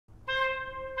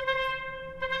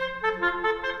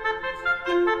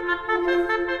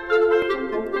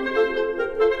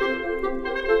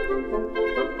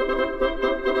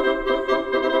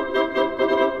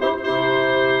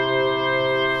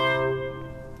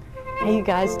Hey you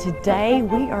guys, today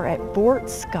we are at Fort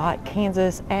Scott,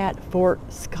 Kansas at Fort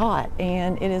Scott,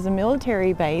 and it is a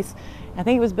military base. I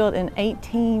think it was built in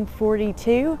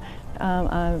 1842.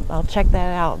 I'll check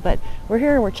that out, but we're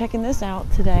here and we're checking this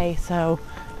out today, so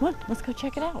come on, let's go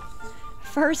check it out.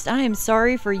 First, I am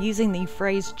sorry for using the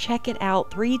phrase check it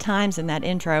out 3 times in that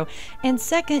intro. And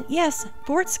second, yes,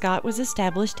 Fort Scott was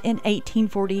established in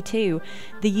 1842.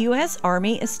 The U.S.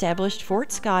 Army established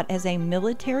Fort Scott as a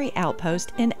military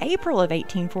outpost in April of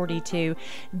 1842.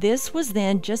 This was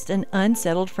then just an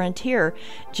unsettled frontier.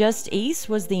 Just east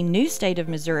was the new state of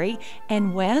Missouri,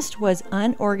 and west was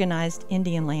unorganized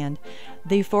Indian land.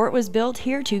 The fort was built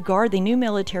here to guard the new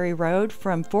military road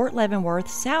from Fort Leavenworth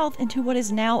south into what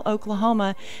is now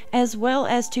Oklahoma, as well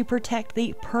as to protect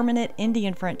the permanent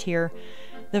Indian frontier.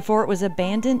 The fort was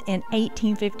abandoned in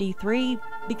 1853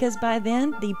 because by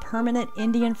then the permanent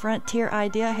Indian frontier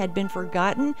idea had been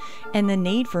forgotten and the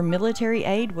need for military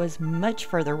aid was much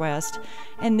further west.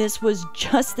 And this was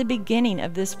just the beginning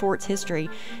of this fort's history.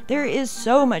 There is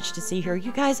so much to see here.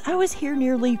 You guys, I was here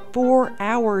nearly 4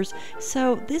 hours,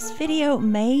 so this video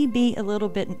may be a little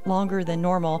bit longer than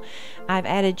normal. I've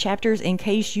added chapters in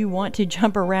case you want to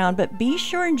jump around, but be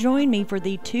sure and join me for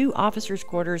the 2 officers'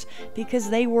 quarters because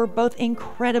they were both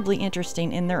incredibly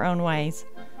interesting in their own ways.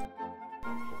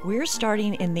 We're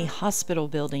starting in the hospital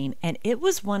building, and it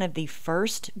was one of the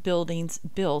first buildings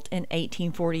built in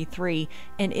 1843,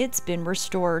 and it's been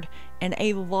restored, and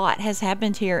a lot has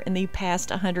happened here in the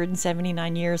past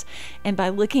 179 years, and by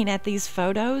looking at these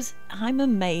photos, I'm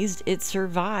amazed it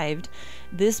survived.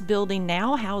 This building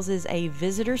now houses a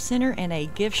visitor center and a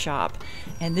gift shop,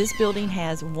 and this building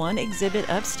has one exhibit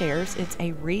upstairs. It's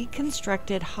a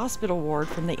reconstructed hospital ward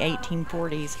from the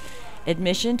 1840s.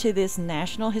 Admission to this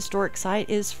National Historic Site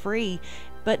is free,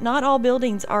 but not all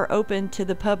buildings are open to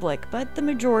the public, but the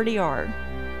majority are.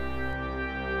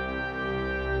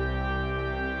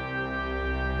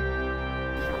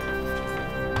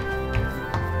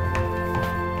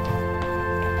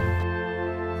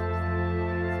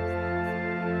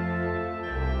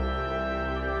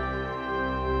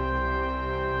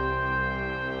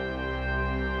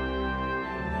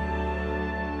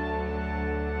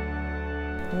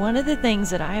 One of the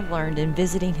things that I have learned in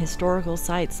visiting historical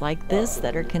sites like this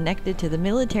that are connected to the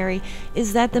military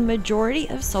is that the majority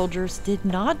of soldiers did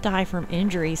not die from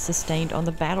injuries sustained on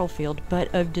the battlefield,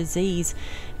 but of disease.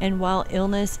 And while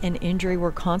illness and injury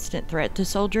were constant threat to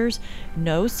soldiers,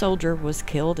 no soldier was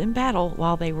killed in battle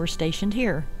while they were stationed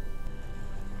here.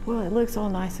 Well, it looks all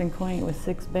nice and quaint with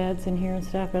 6 beds in here and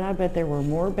stuff, but I bet there were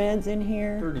more beds in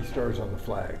here. 30 stars on the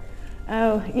flag.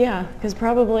 Oh, yeah, because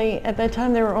probably at that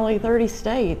time there were only 30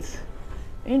 states.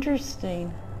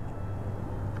 Interesting.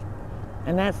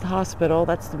 And that's the hospital.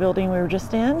 That's the building we were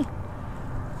just in.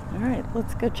 All right,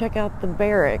 let's go check out the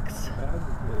barracks.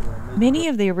 Many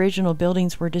of the original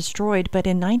buildings were destroyed, but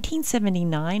in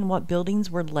 1979, what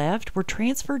buildings were left were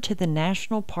transferred to the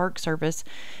National Park Service.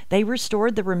 They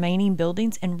restored the remaining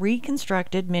buildings and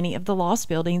reconstructed many of the lost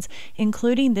buildings,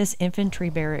 including this Infantry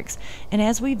Barracks. And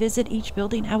as we visit each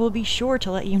building, I will be sure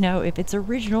to let you know if it's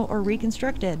original or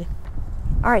reconstructed.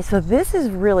 All right, so this is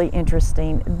really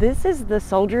interesting. This is the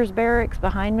Soldiers Barracks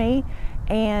behind me.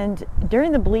 And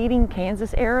during the Bleeding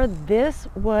Kansas era, this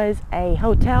was a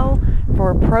hotel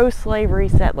for pro-slavery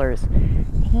settlers.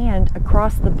 And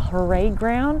across the parade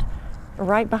ground,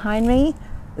 right behind me,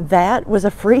 that was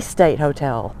a Free State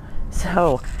hotel.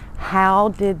 So how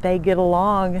did they get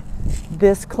along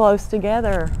this close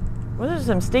together? Well, there's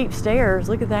some steep stairs.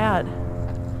 Look at that.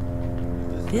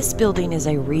 This building is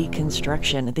a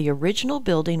reconstruction. The original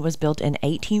building was built in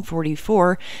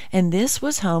 1844, and this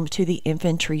was home to the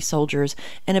infantry soldiers,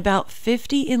 and about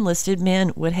 50 enlisted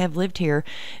men would have lived here.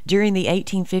 During the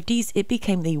 1850s, it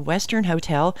became the Western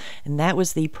Hotel, and that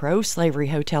was the pro-slavery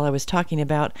hotel I was talking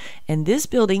about, and this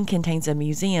building contains a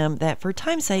museum that, for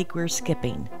time's sake, we're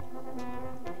skipping.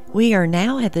 We are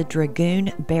now at the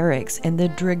Dragoon Barracks, and the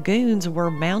Dragoons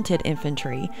were mounted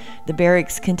infantry. The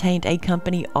barracks contained a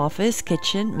company office,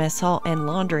 kitchen, mess hall, and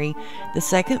laundry. The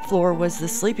second floor was the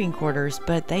sleeping quarters,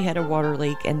 but they had a water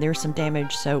leak and there's some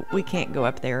damage, so we can't go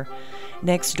up there.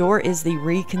 Next door is the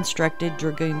reconstructed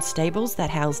Dragoon stables that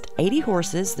housed 80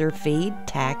 horses, their feed,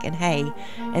 tack, and hay.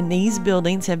 And these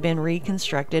buildings have been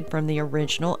reconstructed from the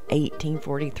original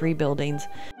 1843 buildings.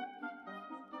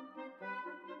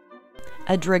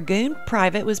 A Dragoon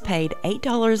private was paid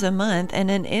 $8 a month and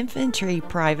an infantry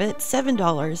private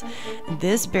 $7.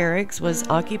 This barracks was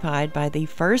occupied by the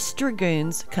 1st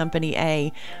Dragoons, Company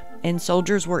A. and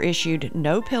soldiers were issued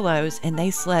no pillows, and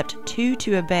they slept 2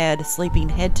 to a bed, sleeping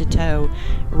head to toe.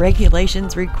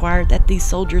 Regulations required that these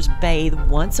soldiers bathe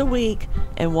once a week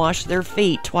and wash their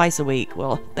feet twice a week.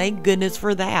 Well, thank goodness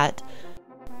for that.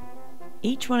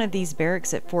 Each one of these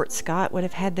barracks at Fort Scott would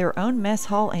have had their own mess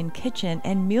hall and kitchen,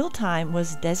 and mealtime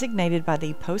was designated by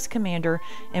the post commander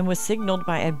and was signaled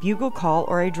by a bugle call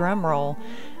or a drum roll.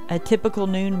 A typical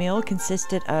noon meal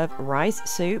consisted of rice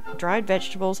soup, dried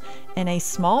vegetables, and a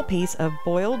small piece of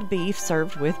boiled beef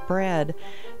served with bread.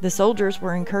 The soldiers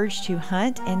were encouraged to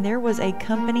hunt, and there was a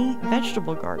company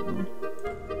vegetable garden.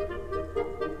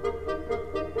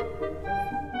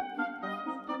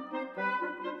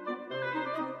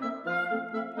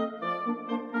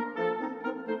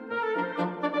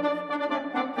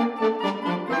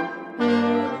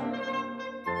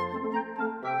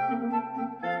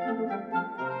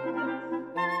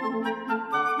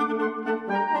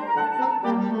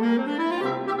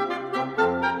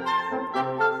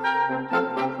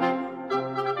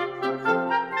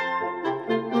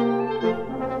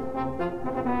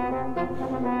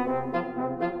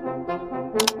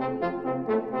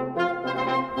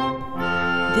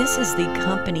 This is the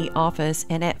company office,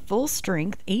 and at full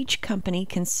strength, each company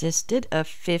consisted of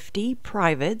 50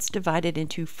 privates divided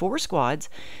into 4 squads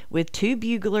with 2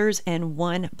 buglers and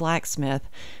 1 blacksmith.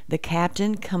 The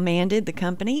captain commanded the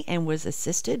company and was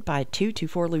assisted by 2 to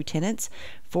 4 lieutenants,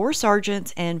 4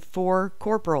 sergeants, and 4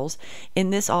 corporals. In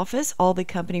this office, all the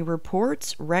company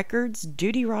reports, records,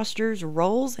 duty rosters,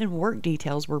 rolls, and work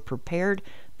details were prepared,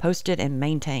 posted, and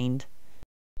maintained.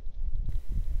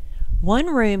 One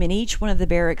room in each one of the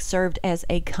barracks served as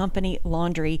a company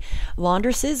laundry.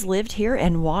 Laundresses lived here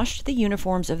and washed the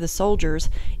uniforms of the soldiers.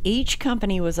 Each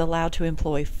company was allowed to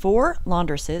employ 4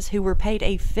 laundresses who were paid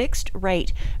a fixed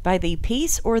rate by the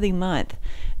piece or the month.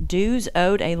 Dues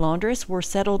owed a laundress were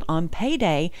settled on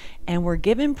payday and were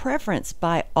given preference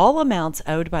by all amounts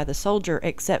owed by the soldier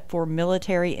except for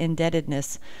military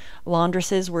indebtedness.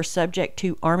 Laundresses were subject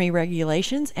to Army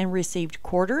regulations and received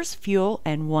quarters, fuel,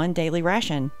 and 1 daily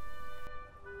ration.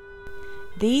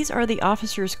 These are the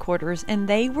officers' quarters, and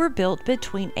they were built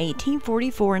between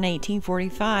 1844 and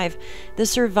 1845. The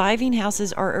surviving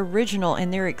houses are original,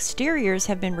 and their exteriors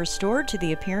have been restored to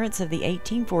the appearance of the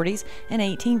 1840s and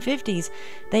 1850s.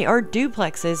 They are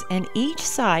duplexes, and each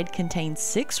side contains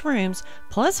 6 rooms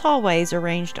plus hallways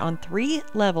arranged on 3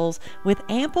 levels with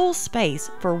ample space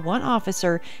for 1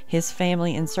 officer, his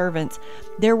family, and servants.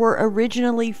 There were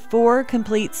originally 4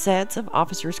 complete sets of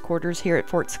officers' quarters here at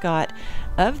Fort Scott.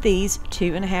 Of these,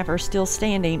 2.5 are still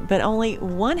standing, but only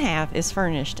 1/2 is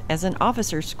furnished as an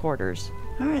officer's quarters.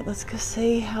 All right, let's go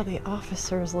see how the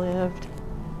officers lived.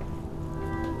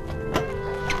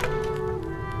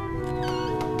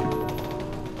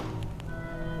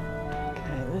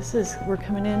 Okay, we're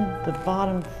coming in the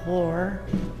bottom floor.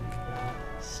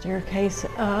 Staircase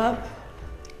up.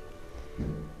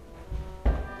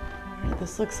 All right,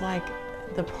 this looks like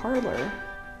the parlor.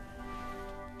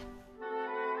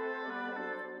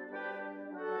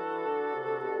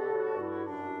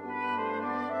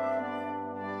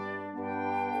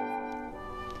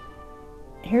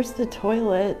 Here's the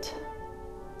toilet.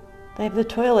 They have the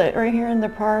toilet right here in the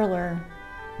parlor.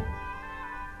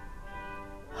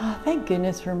 Oh, thank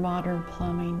goodness for modern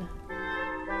plumbing.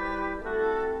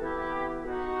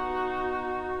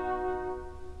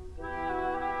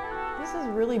 This is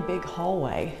a really big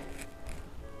hallway.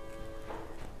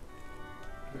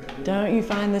 Don't you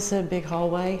find this a big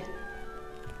hallway?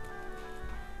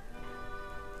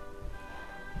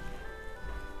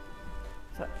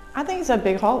 I think it's a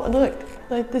big hall. Look,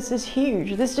 like this is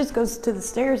huge. This just goes to the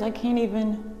stairs. I can't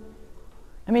even,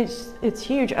 I mean, it's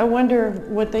huge. I wonder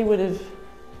what they would have,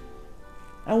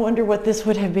 I wonder what this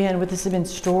would have been. Would this have been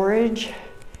storage?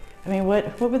 I mean,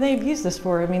 what would they have used this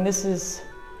for? I mean, this is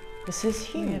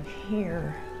huge. We have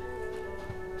here.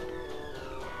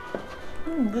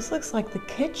 This looks like the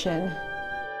kitchen.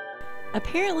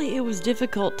 Apparently, it was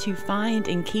difficult to find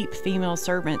and keep female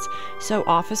servants, so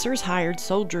officers hired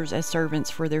soldiers as servants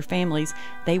for their families.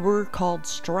 They were called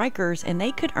strikers, and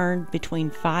they could earn between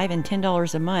 $5 and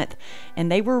 $10 a month, and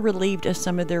they were relieved of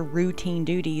some of their routine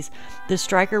duties. The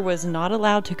striker was not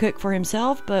allowed to cook for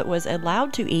himself, but was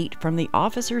allowed to eat from the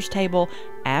officer's table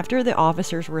after the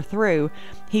officers were through.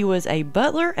 He was a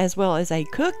butler as well as a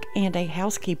cook and a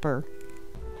housekeeper.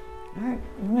 All right,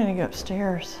 I'm gonna go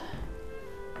upstairs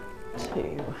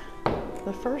to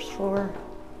the first floor.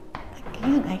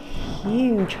 Again, a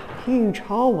huge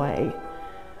hallway.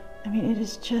 I mean, it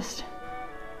is just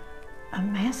a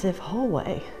massive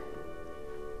hallway.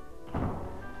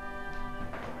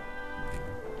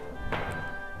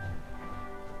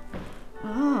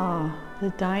 Ah, the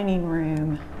dining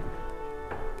room.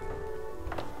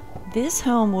 This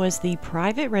home was the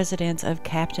private residence of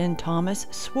Captain Thomas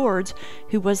Swartz,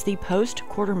 who was the post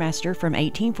quartermaster from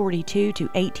 1842 to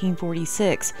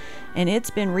 1846, and it's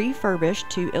been refurbished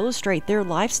to illustrate their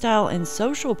lifestyle and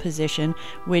social position,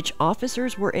 which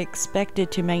officers were expected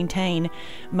to maintain.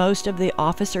 Most of the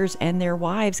officers and their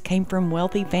wives came from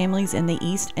wealthy families in the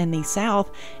East and the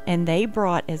South, and they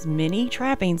brought as many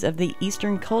trappings of the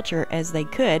Eastern culture as they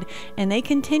could, and they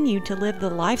continued to live the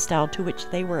lifestyle to which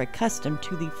they were accustomed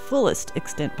to the fullest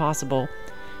extent possible.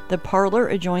 The parlor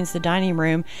adjoins the dining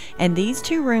room, and these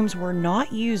two rooms were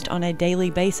not used on a daily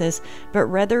basis, but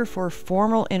rather for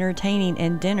formal entertaining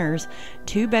and dinners.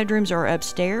 2 bedrooms are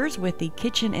upstairs, with the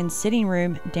kitchen and sitting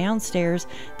room downstairs.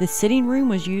 The sitting room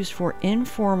was used for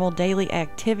informal daily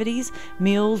activities,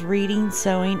 meals, reading,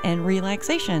 sewing, and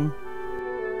relaxation.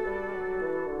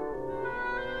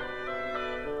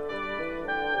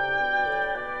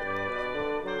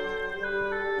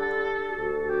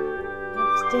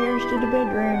 Upstairs to the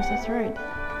bedrooms, that's right.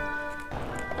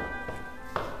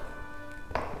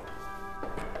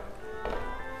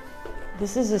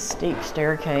 This is a steep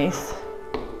staircase.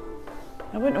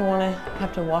 I wouldn't want to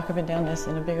have to walk up and down this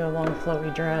in a big old long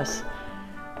flowy dress.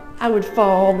 I would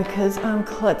fall because I'm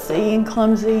klutzy and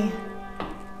clumsy.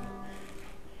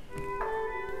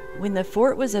 When the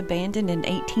fort was abandoned in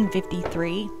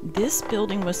 1853, this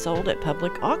building was sold at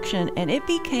public auction, and it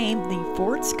became the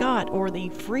Fort Scott, or the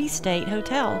Free State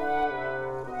Hotel.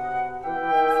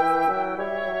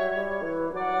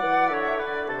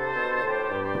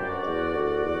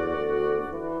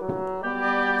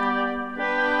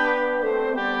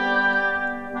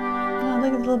 Oh,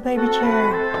 look at the little baby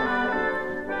chair.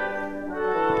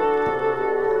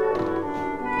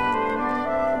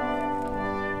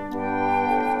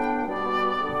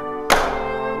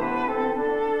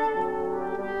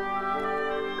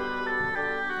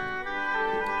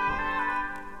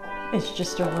 It's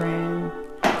just a room,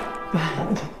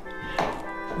 but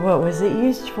what was it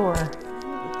used for? Let's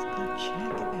go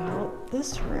check out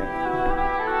this room.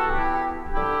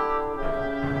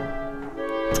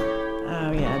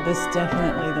 Oh yeah, this is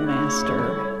definitely the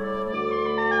master.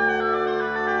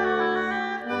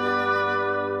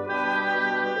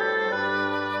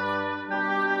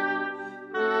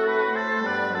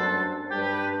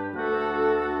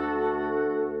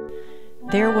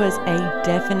 There was a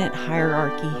definite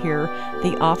hierarchy here.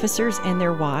 The officers and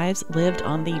their wives lived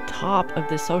on the top of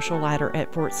the social ladder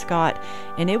at Fort Scott,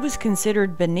 and it was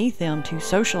considered beneath them to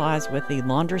socialize with the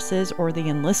laundresses or the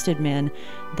enlisted men.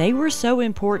 They were so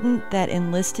important that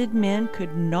enlisted men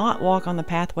could not walk on the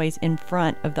pathways in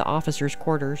front of the officers'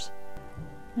 quarters.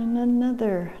 And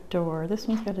another door. This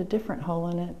one's got a different hole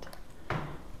in it.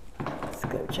 Let's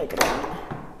go check it out.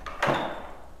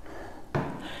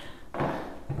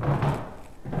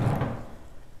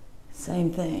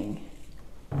 Same thing,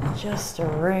 just a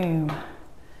room.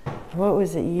 What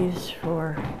was it used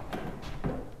for?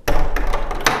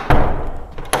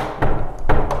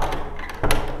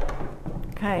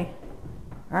 Okay,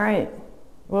 all right,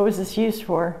 what was this used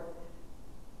for?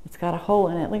 It's got a hole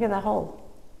in it, look at that hole.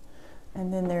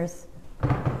 And then there's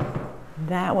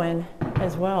that one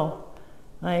as well.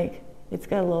 Like, it's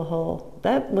got a little hole.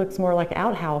 That looks more like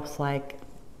outhouse, like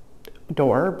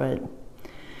door, but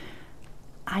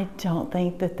I don't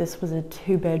think that this was a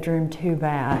 2-bedroom,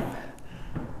 2-bath.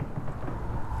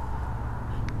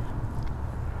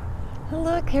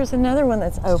 Look, here's another one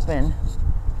that's open.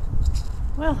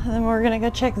 Well, then we're gonna go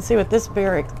check and see what this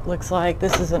barrack looks like.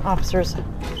 This is an officer's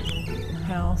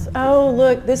house. Oh,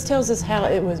 look, this tells us how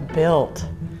it was built.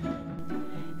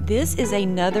 This is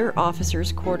another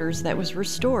officer's quarters that was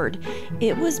restored.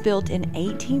 It was built in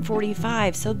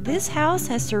 1845, so this house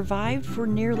has survived for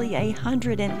nearly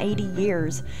 180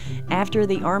 years. After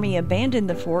the Army abandoned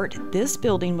the fort, this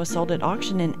building was sold at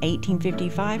auction in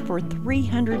 1855 for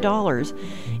 $300.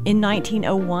 In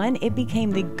 1901, it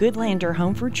became the Goodlander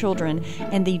Home for Children,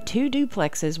 and the 2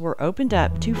 duplexes were opened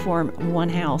up to form one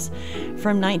house.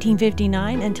 From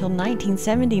 1959 until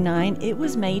 1979, it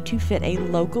was made to fit a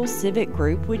local civic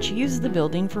group which used the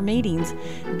building for meetings.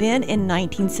 Then in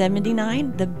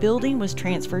 1979, the building was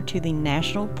transferred to the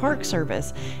National Park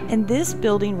Service, and this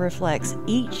building reflects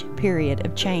each period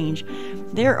of change.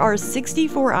 There are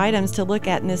 64 items to look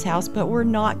at in this house, but we're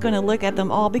not going to look at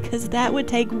them all because that would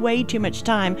take way too much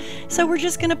time, so we're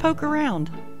just going to poke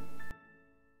around.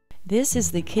 This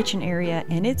is the kitchen area,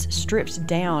 and it's stripped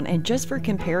down, and just for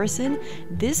comparison,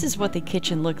 this is what the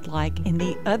kitchen looked like in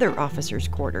the other officers'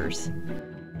 quarters.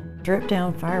 Drip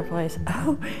down fireplace.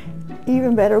 Oh,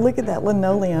 even better, look at that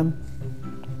linoleum.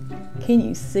 Can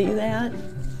you see that?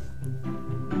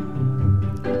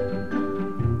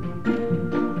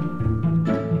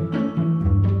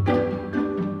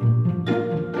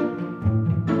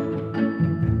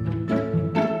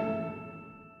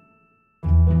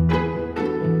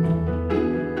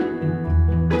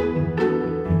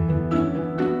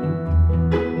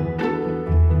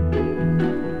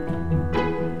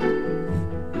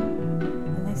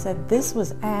 this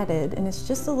was added, and it's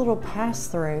just a little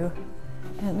pass-through.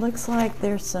 And it looks like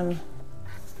there's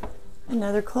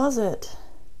another closet.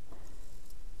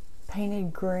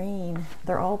 Painted green.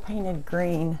 They're all painted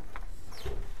green.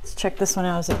 Let's check this one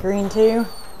out. Is it green too?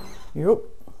 Yep.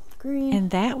 Green. And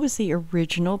that was the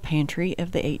original pantry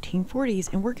of the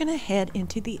 1840s. And we're going to head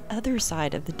into the other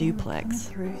side of the duplex.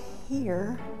 Through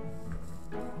here.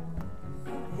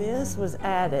 This was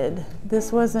added.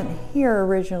 This wasn't here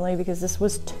originally because this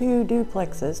was two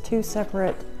duplexes, two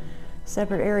separate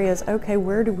areas. Okay,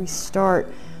 where do we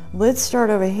start? Let's start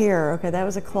over here. Okay, that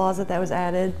was a closet that was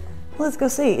added. Let's go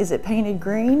see. Is it painted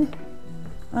green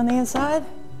on the inside?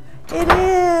 It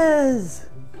is!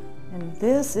 And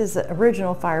this is the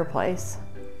original fireplace.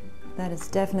 That is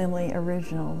definitely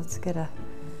original. Let's get a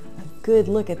good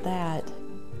look at that.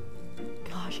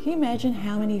 Gosh, can you imagine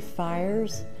how many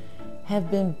fires have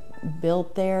been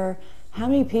built there? How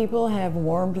many people have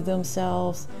warmed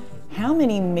themselves? How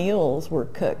many meals were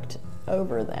cooked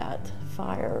over that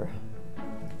fire?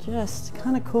 Just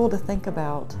kind of cool to think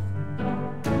about.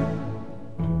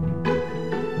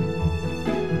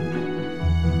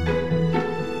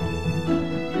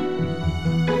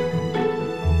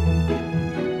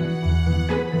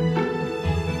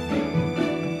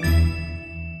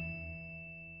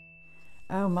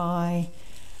 Oh my,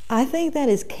 I think that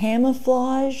is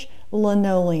camouflage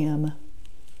linoleum.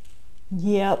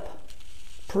 Yep,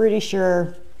 pretty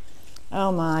sure.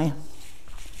 Oh my.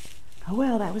 Oh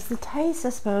well, that was the taste, I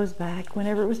suppose, back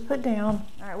whenever it was put down.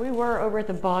 All right, we were over at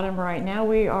the bottom right now.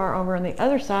 We are over on the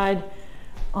other side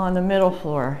on the middle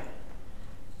floor.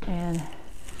 And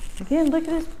again, look at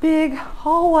this big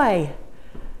hallway.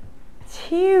 It's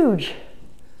huge.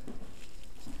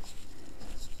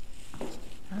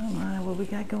 Oh my, what we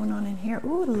got going on in here?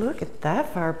 Ooh, look at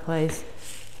that fireplace.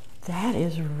 That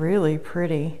is really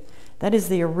pretty. That is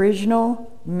the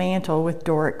original mantle with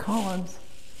Doric columns.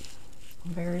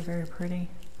 Very, very pretty.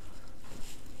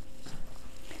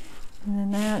 And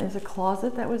then that is a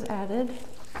closet that was added.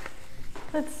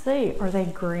 Let's see, are they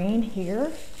green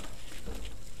here?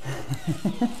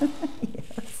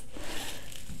 Yes,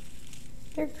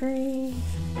 they're green.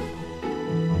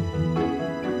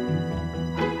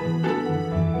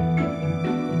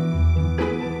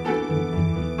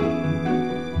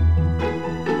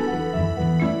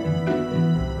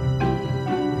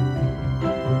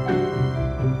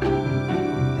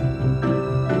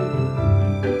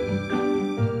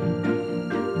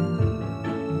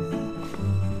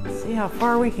 How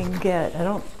far we can get. I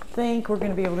don't think we're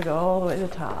going to be able to go all the way to the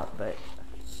top, but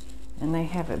and they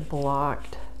have it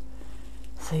blocked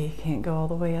so you can't go all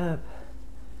the way up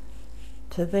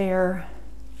to there,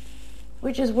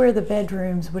 which is where the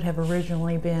bedrooms would have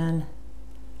originally been.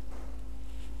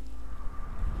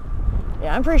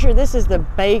 Yeah, I'm pretty sure this is the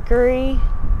bakery.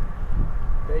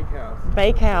 Bakehouse.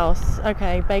 Bakehouse.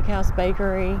 Okay, bakehouse,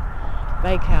 bakery,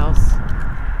 bakehouse.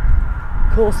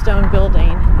 Cool stone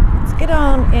building. Let's get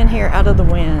on in here out of the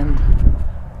wind.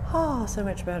 Oh, so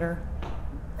much better.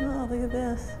 Oh, look at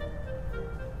this.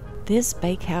 This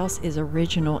bakehouse is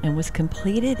original and was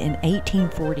completed in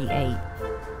 1848.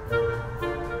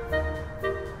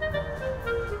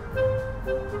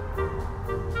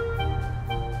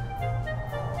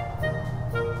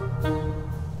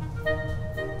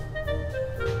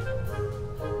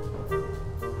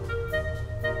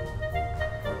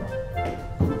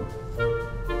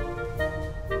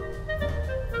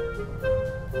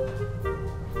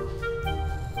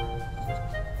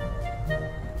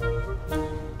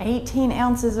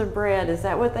 Ounces of bread. Is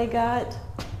that what they got?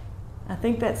 I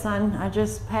think that sign I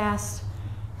just passed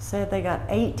said they got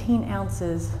 18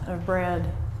 ounces of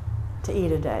bread to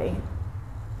eat a day.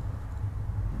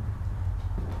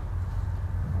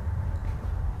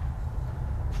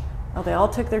 Oh, they all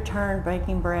took their turn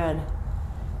baking bread.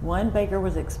 One baker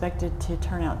was expected to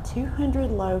turn out 200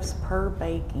 loaves per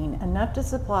baking, enough to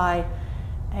supply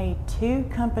a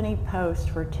 2-company post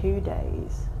for 2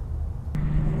 days.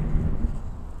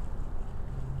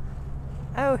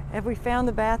 Oh, have we found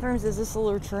the bathrooms? Is this a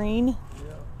latrine? Yeah.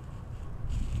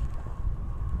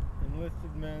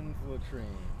 Enlisted men's latrine.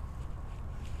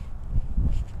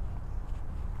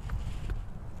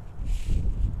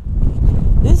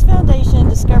 This foundation,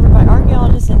 discovered by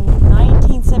archaeologists in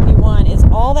 1971, is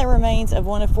all that remains of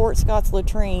one of Fort Scott's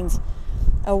latrines.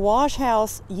 A wash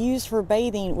house used for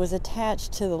bathing was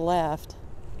attached to the left.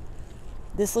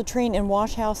 This latrine and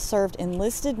wash house served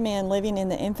enlisted men living in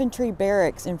the infantry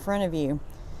barracks in front of you,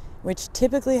 which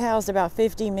typically housed about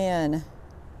 50 men.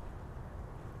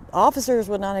 Officers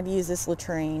would not have used this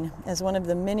latrine. As one of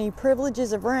the many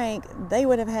privileges of rank, they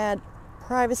would have had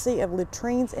privacy of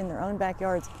latrines in their own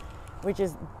backyards.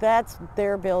 that's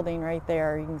their building right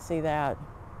there. You can see that.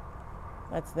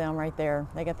 That's them right there.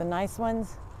 They got the nice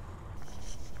ones.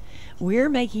 We're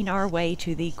making our way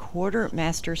to the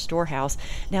Quartermaster Storehouse.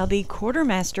 Now, the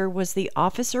Quartermaster was the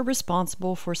officer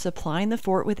responsible for supplying the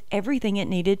fort with everything it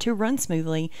needed to run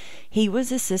smoothly. He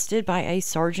was assisted by a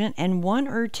sergeant and 1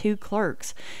 or 2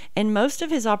 clerks, and most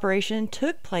of his operation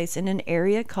took place in an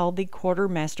area called the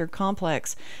Quartermaster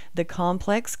Complex. The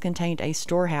complex contained a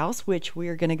storehouse, which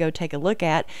we're going to go take a look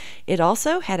at. It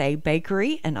also had a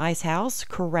bakery, an ice house,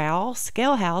 corral,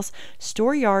 scale house,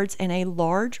 store yards, and a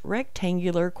large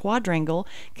rectangular quadrangle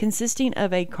consisting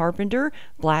of a carpenter,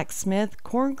 blacksmith,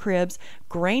 corn cribs,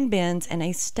 grain bins, and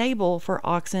a stable for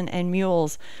oxen and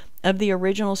mules. Of the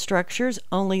original structures,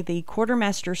 only the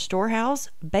Quartermaster Storehouse,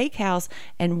 bakehouse,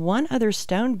 and 1 other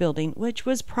stone building, which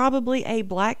was probably a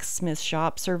blacksmith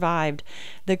shop, survived.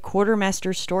 The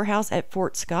Quartermaster Storehouse at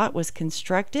Fort Scott was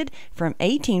constructed from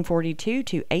 1842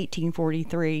 to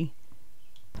 1843.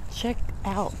 Check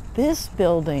out this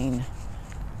building.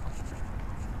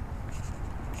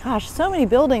 Gosh, so many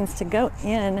buildings to go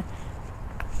in.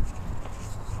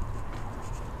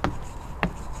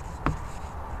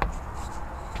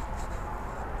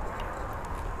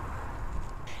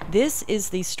 This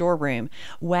is the storeroom.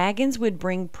 Wagons would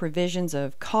bring provisions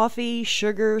of coffee,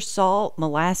 sugar, salt,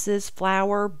 molasses,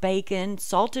 flour, bacon,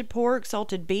 salted pork,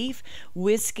 salted beef,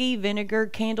 whiskey, vinegar,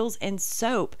 candles, and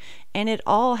soap, and it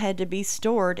all had to be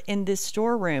stored in this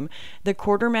storeroom. The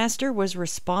quartermaster was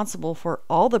responsible for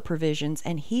all the provisions,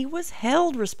 and he was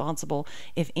held responsible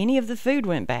if any of the food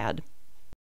went bad.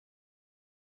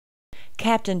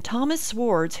 Captain Thomas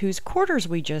Swartz, whose quarters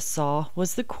we just saw,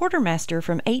 was the quartermaster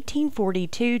from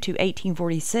 1842 to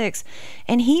 1846,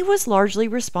 and he was largely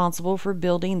responsible for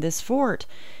building this fort.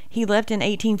 He left in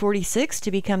 1846 to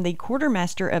become the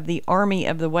quartermaster of the Army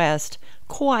of the West.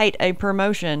 Quite a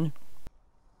promotion.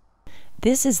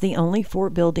 This is the only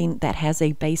fort building that has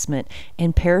a basement,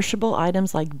 and perishable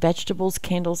items like vegetables,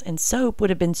 candles, and soap would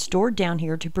have been stored down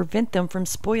here to prevent them from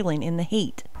spoiling in the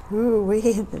heat. Ooh,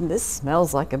 this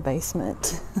smells like a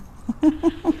basement.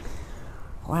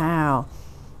 Wow.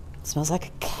 It smells like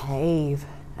a cave,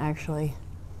 actually.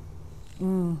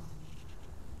 Wow,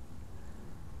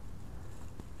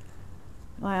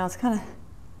 it's kind of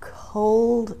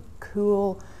cold,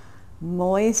 cool,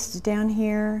 moist down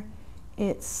here.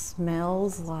 It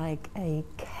smells like a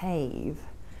cave.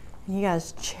 And you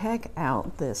guys check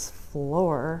out this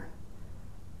floor.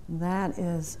 That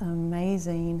is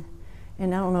amazing.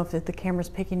 And I don't know if the camera's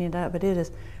picking it up, but it is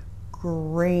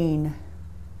green,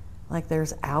 like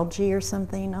there's algae or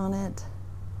something on it.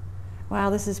 Wow,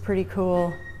 this is pretty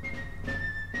cool.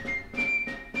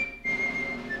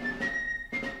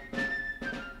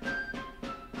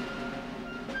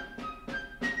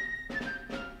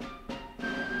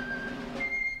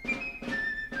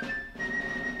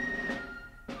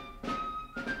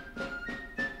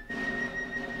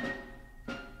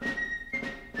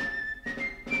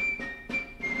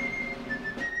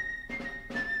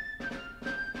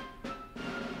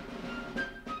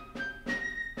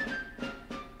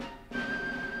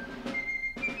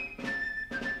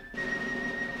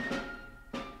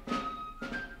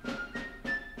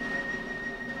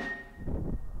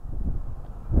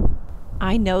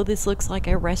 I know this looks like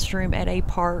a restroom at a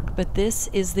park, but this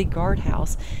is the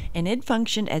guardhouse, and it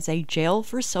functioned as a jail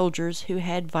for soldiers who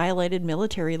had violated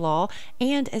military law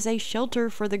and as a shelter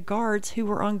for the guards who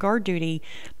were on guard duty.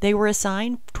 They were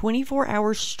assigned 24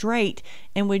 hours straight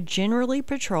and would generally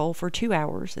patrol for 2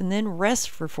 hours and then rest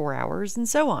for 4 hours and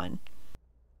so on.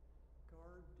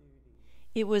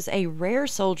 It was a rare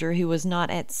soldier who was not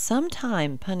at some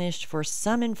time punished for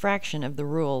some infraction of the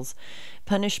rules.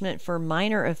 Punishment for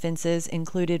minor offenses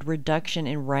included reduction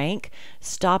in rank,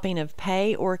 stopping of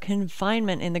pay, or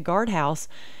confinement in the guardhouse.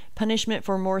 Punishment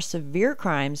for more severe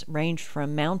crimes ranged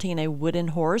from mounting a wooden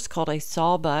horse called a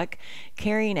sawbuck,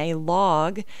 carrying a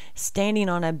log, standing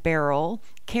on a barrel,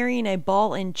 carrying a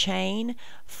ball and chain,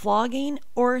 flogging,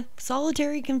 or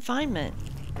solitary confinement.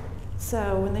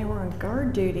 So when they were on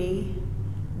guard duty,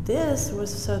 this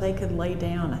was so they could lay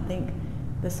down. I think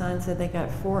the sign said they got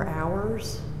 4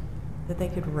 hours that they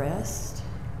could rest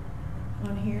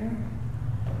on here.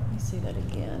 Let me see that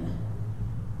again.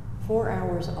 4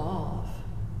 hours off.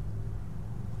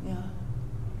 Yeah.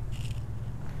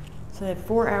 So they had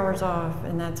 4 hours off,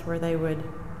 and that's where they would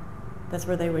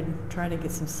try to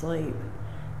get some sleep.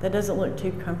 That doesn't look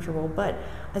too comfortable, but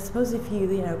I suppose if you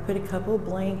put a couple of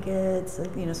blankets,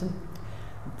 some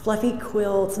fluffy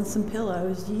quilts and some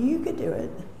pillows, you could do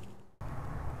it.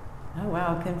 Oh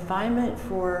wow, confinement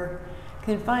for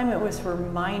Confinement was for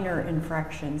minor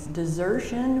infractions.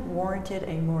 Desertion warranted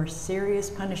a more serious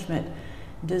punishment.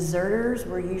 Deserters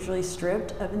were usually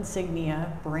stripped of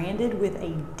insignia, branded with a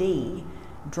D,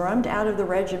 drummed out of the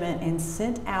regiment, and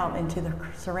sent out into the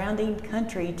surrounding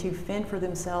country to fend for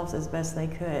themselves as best they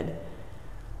could.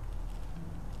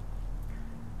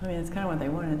 I mean, it's kind of what they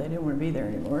wanted. They didn't want to be there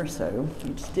anymore, so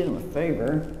you just did them a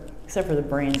favor, except for the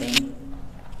branding.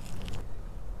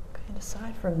 And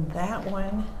aside from that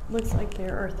one, looks like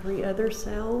there are 3 other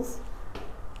cells.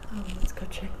 Let's go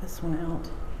check this one out.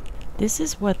 This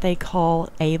is what they call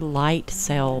a light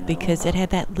cell because it had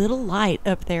that little light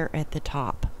up there at the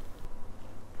top.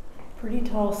 Pretty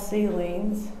tall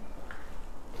ceilings,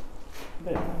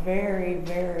 but very,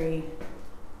 very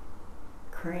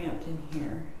cramped in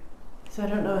here. So I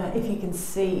don't know if you can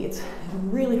see, it's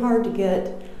really hard to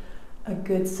get a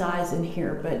good size in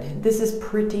here, but this is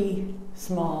pretty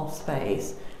small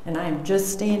space. And I'm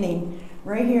just standing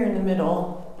right here in the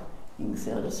middle. You can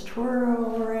see I'll just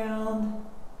twirl around.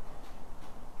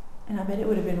 And I bet it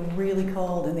would have been really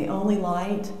cold, and the only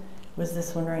light was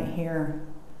this one right here.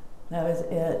 That was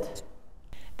it.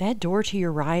 That door to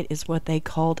your right is what they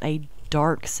called a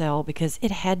dark cell because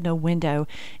it had no window,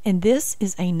 and this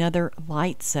is another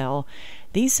light cell.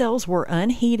 These cells were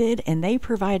unheated and they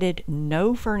provided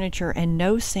no furniture and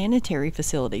no sanitary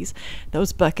facilities.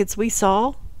 Those buckets we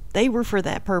saw, they were for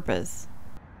that purpose.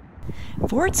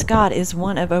 Fort Scott is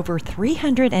one of over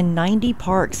 390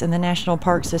 parks in the National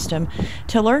Park System.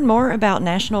 To learn more about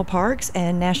national parks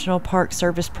and National Park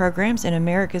Service programs in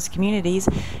America's communities,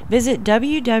 visit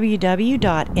www.nps.gov.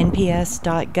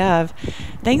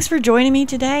 Thanks for joining me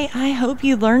today. I hope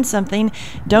you learned something.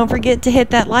 Don't forget to hit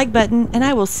that like button, and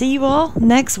I will see you all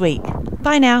next week.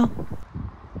 Bye now.